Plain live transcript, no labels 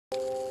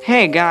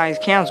Hey guys,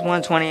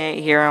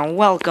 Camps128 here, and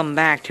welcome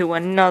back to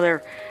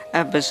another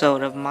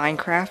episode of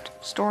Minecraft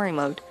Story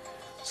Mode.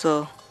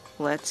 So,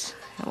 let's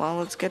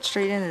get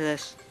straight into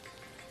this.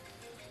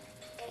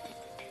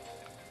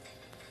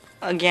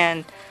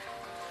 Again,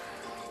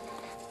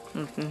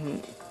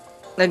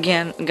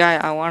 guy,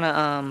 I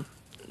wanna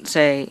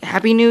say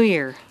Happy New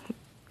Year.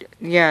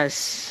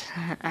 Yes,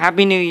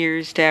 Happy New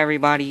Year's to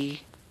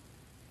everybody.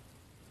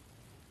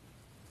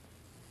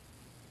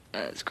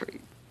 That's great.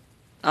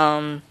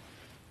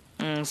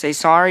 Say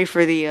sorry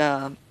for the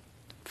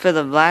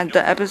Vlad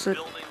the episode.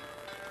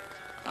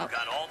 We've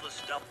got all the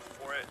stuff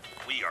for it.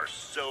 We are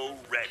so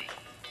ready.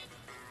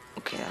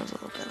 Okay, that was a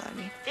little bit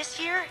laggy. This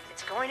year,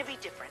 it's going to be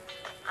different.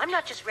 I'm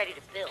not just ready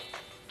to build.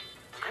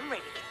 I'm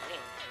ready to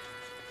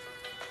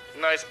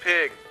win. Nice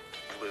pig,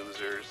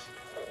 losers.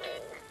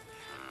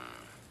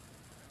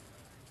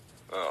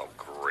 Oh,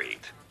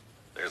 great.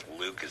 There's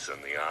Lucas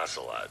and the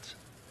Ocelots.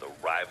 The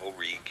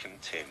rivalry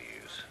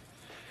continues.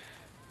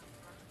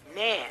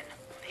 Man,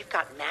 they've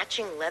got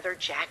matching leather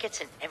jackets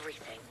and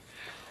everything.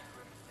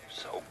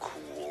 So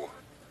cool.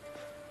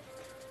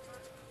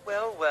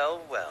 Well,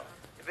 well, well.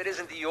 If it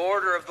isn't the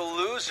order of the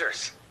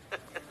losers.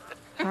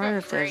 Sorry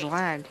if there's Great.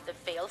 lag. The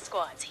fail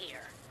squad's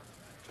here.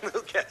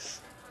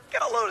 Lucas,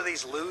 get a load of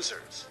these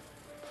losers.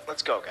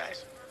 Let's go,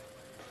 guys.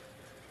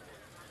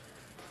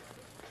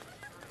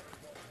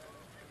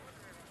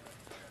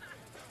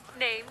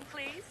 Name,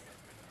 please?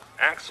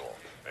 Axel,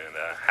 and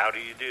how do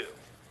you do?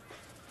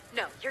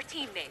 No, your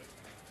team name.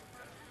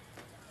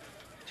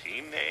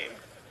 Team name?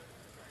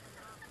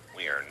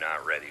 We are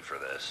not ready for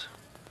this.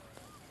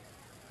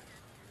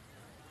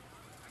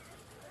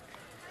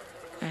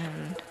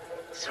 And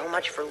So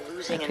much for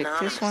losing I picked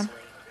this anonymously. one.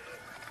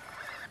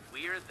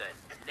 We're the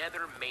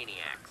Nether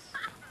Maniacs.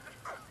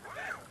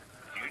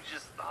 You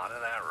just thought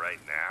of that right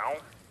now?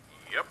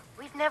 Yep.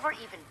 We've never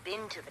even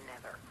been to the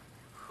Nether.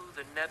 Who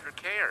the Nether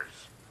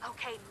cares?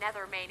 Okay,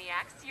 Nether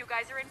Maniacs, you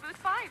guys are in booth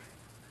 5.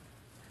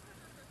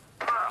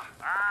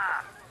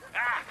 I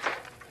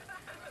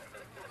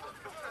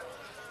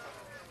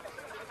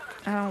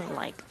don't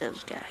like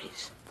those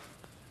guys.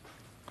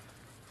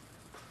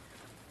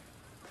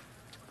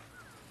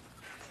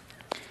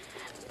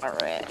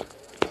 Alright.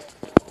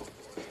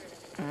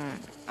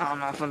 I don't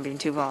know if I'm being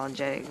too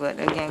apologetic, but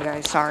again,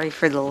 guys, sorry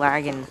for the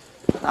lag in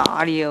the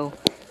audio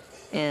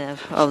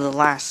of the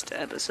last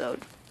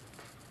episode.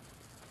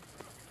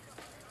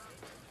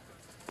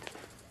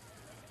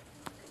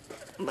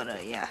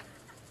 But, yeah.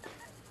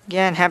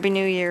 Again, Happy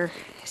New Year.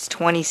 It's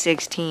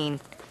 2016.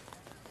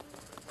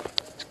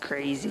 It's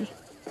crazy.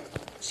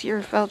 This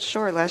year felt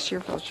short. Last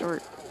year felt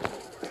short.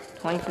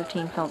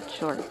 2015 felt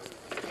short.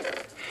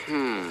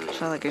 It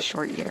felt like a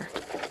short year.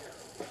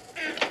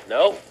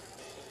 Nope.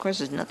 Of course,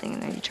 there's nothing in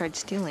there. You tried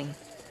stealing.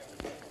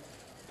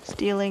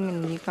 Stealing,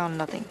 and you found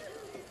nothing.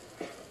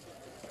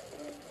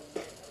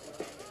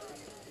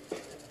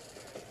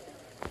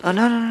 Oh,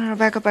 no.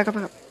 Back up. I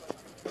don't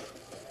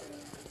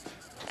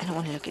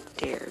want to look at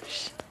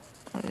theirs.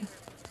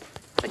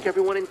 Like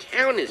everyone in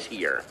town is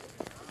here.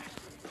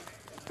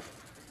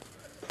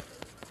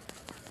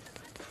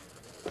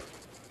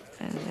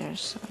 And there's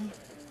some.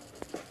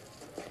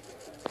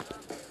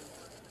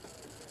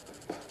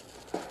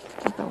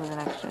 I thought that was an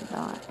extra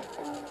dot.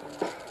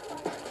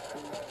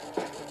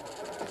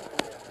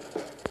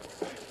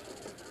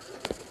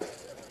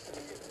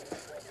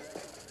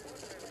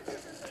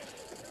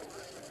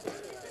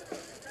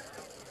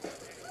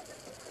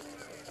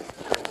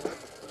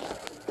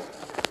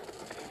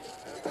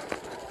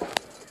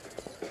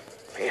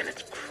 Man,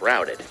 it's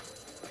crowded.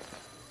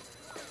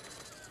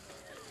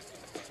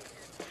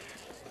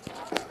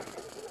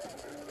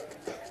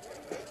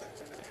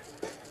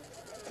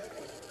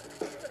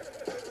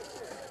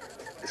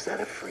 Is that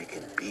a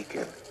freaking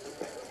beacon?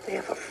 They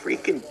have a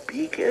freaking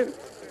beacon?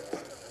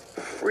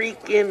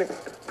 Freaking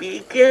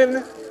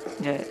beacon?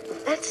 Yeah.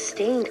 That's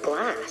stained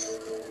glass.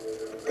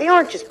 They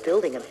aren't just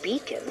building a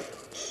beacon.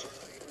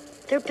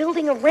 They're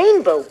building a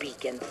rainbow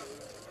beacon.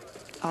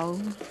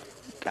 Oh,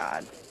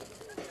 God.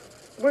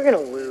 We're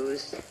gonna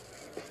lose.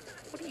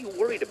 What are you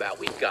worried about?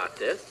 We've got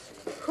this.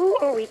 Who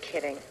are we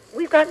kidding?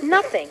 We've got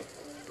nothing.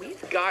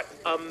 We've got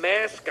a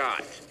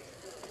mascot.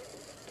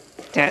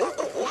 That.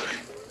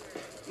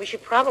 We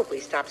should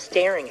probably stop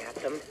staring at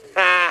them.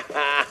 Ha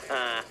ha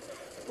ha.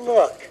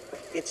 Look,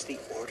 it's the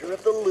order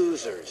of the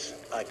losers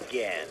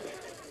again.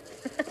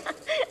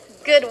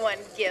 Good one,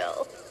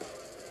 Gil.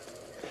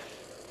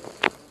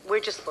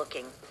 We're just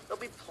looking. There'll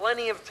be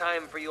plenty of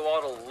time for you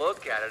all to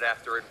look at it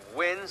after it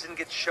wins and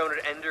gets shown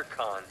at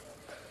EnderCon.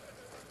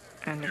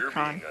 And You're the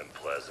con. being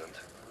unpleasant.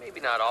 Maybe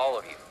not all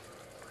of you.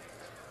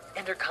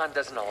 EnderCon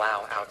doesn't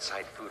allow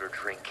outside food or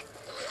drink.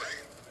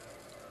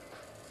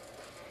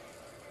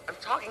 I'm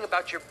talking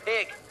about your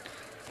pig.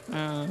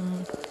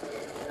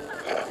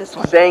 This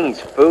one. Saying he's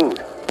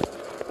food.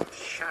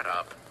 Shut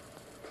up.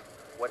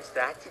 What's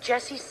that?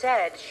 Jesse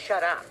said,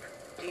 shut up.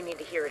 Do you need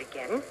to hear it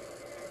again?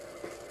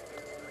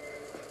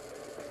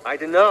 I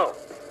don't know.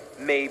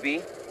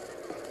 Maybe.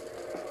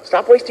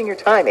 Stop wasting your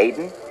time,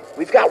 Aiden.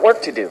 We've got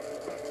work to do.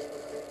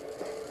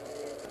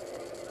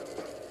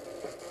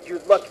 You're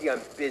lucky I'm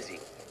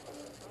busy.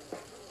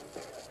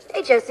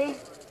 Hey, Jesse.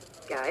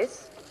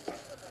 Guys,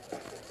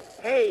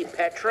 Hey,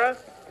 Petra.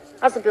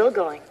 how's the build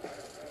going?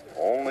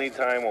 Only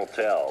time will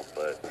tell,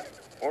 but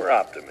we're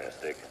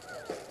optimistic.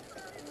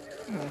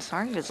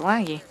 Sorry if it's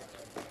laggy.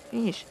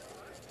 Jeez.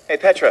 Hey,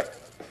 Petra.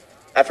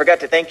 I forgot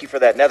to thank you for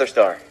that nether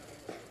star.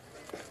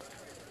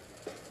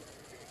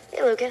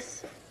 Hey,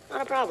 Lucas.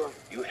 Not a problem.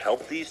 You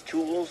help these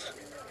tools?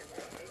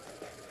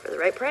 For the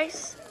right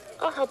price,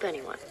 I'll help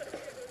anyone.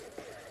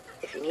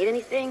 If you need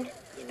anything,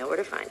 you know where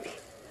to find me.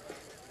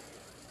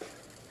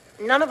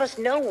 None of us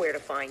know where to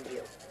find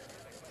you.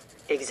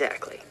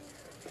 Exactly.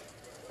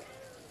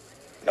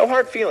 No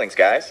hard feelings,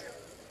 guys.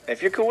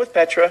 If you're cool with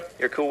Petra,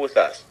 you're cool with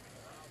us.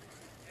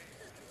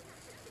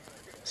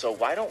 So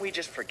why don't we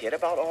just forget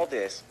about all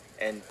this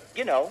and,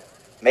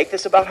 make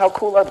this about how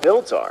cool our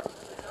builds are?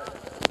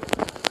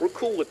 We're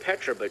cool with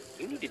Petra, but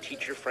you need to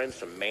teach your friend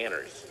some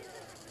manners.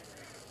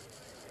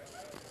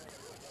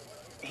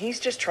 He's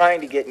just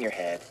trying to get in your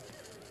head.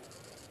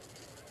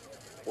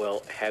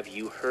 Well, have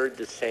you heard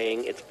the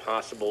saying, it's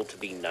possible to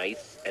be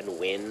nice and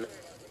win?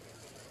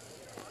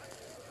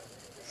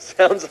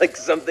 Sounds like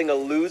something a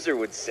loser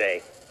would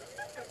say.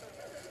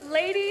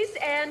 Ladies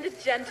and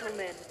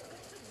gentlemen,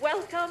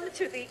 welcome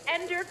to the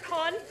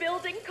EnderCon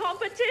building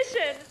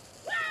competition.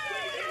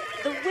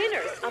 The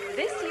winners of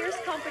this year's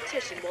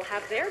competition will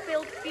have their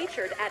build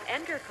featured at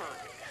EnderCon.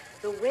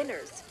 The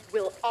winners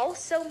will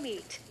also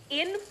meet,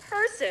 in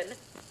person,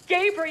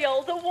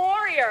 Gabriel the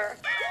Warrior.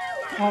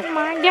 Oh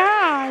my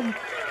god.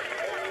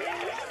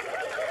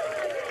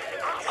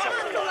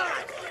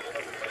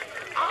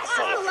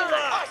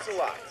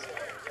 Ocelots!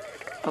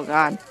 Oh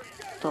god.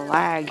 The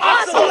lag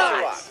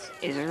Ocelots!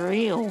 is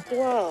real.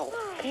 Whoa,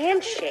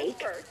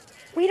 handshake?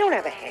 We don't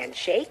have a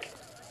handshake.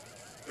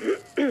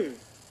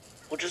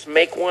 We'll just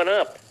make one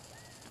up.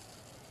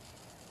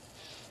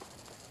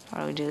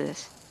 How do we do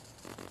this?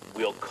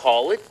 We'll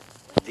call it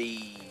the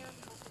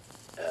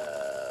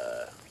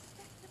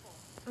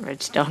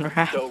Redstone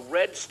wrap.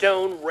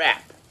 Redstone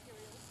Wrap.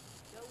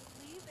 No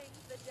leaving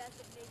the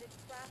designated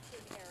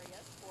crafting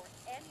areas for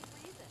any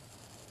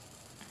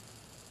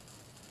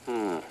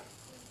reason.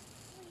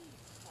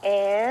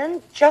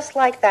 And just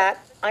like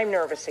that, I'm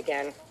nervous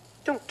again.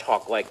 Don't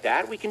talk like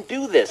that. We can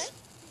do this.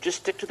 Just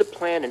stick to the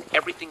plan and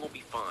everything will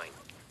be fine.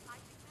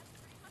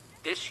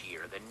 This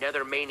year, the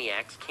Nether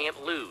Maniacs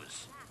can't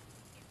lose.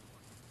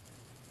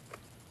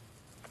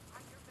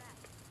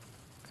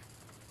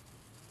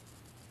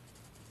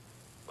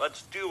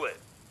 Let's do it.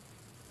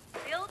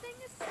 Building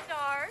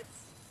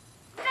starts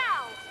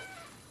now.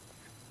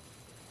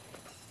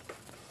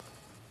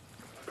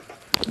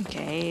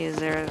 Okay, is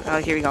there... Oh,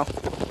 here we go.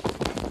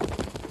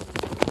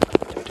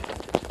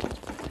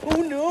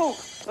 Oh no!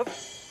 A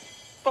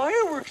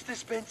fireworks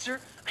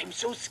dispenser? I'm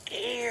so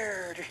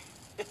scared.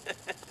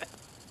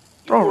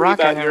 Throw a Worry rock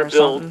about at him your or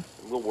build, something.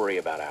 and we'll worry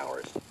about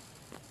ours.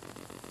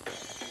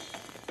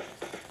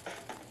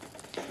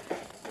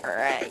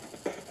 Alright.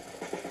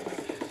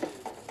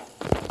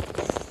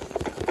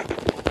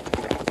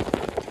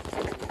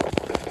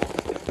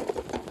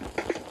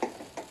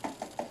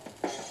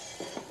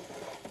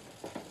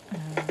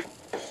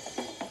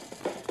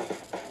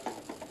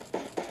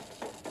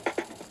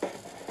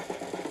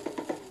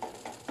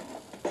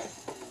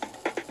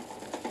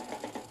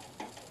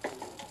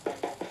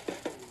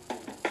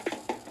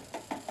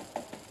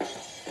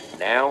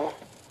 Now,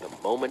 the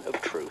moment of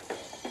truth.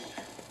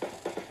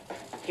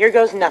 Here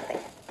goes nothing.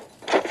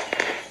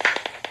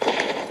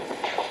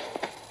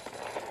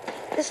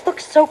 This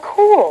looks so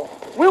cool.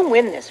 We'll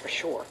win this for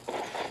sure.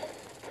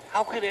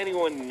 How could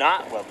anyone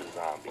not love a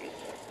zombie?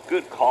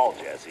 Good call,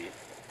 Jesse.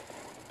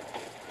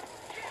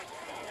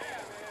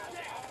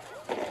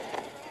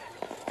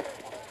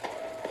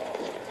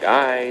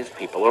 Guys,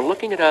 people are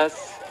looking at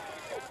us.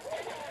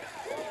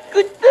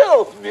 Good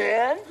build,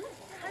 man!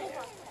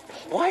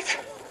 What?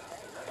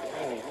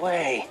 No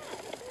way.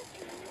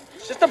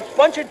 It's just a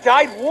bunch of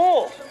dyed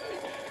wool.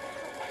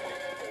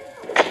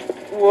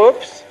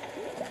 Whoops.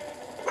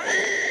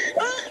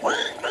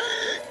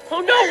 Oh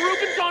no,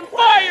 Ruben's on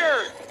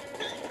fire!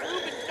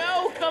 Ruben,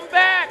 no, come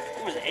back!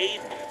 It was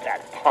Aiden,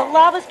 that The punk.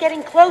 lava's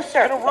getting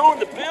closer. Gonna ruin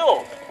the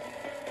build.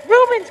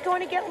 Ruben's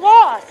going to get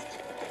lost.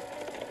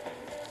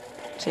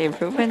 Say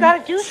We've Ruben? got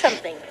to do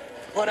something.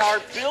 But our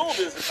build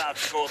is about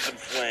to go up in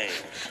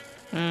flames.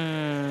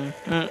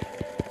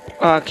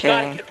 Gotta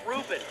Okay. get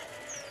Ruben.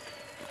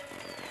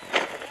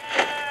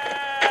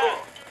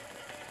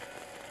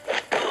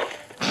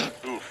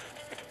 Oof.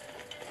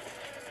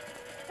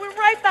 We're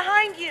right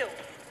behind you.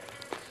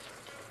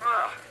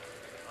 Ah.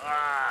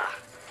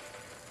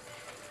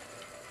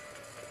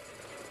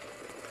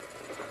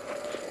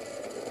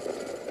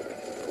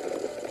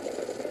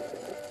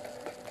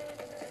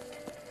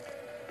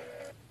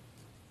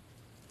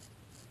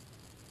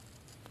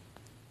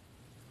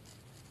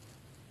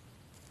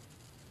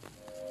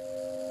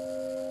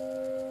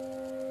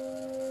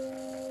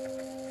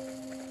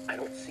 I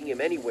don't see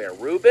him anywhere.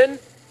 Ruben?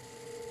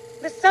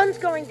 The sun's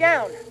going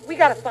down. We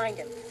got to find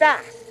him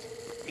fast.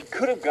 He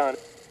could have gone.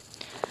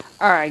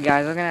 Alright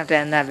guys, I'm gonna have to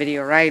end that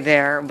video right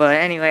there. But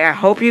anyway, I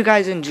hope you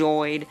guys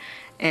enjoyed.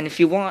 And if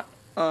you want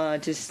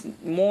just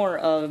more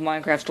of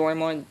Minecraft story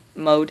mode,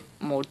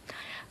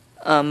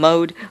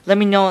 let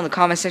me know in the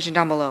comment section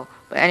down below.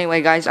 But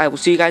anyway guys, I will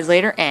see you guys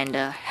later, and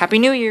Happy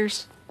New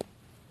Year's!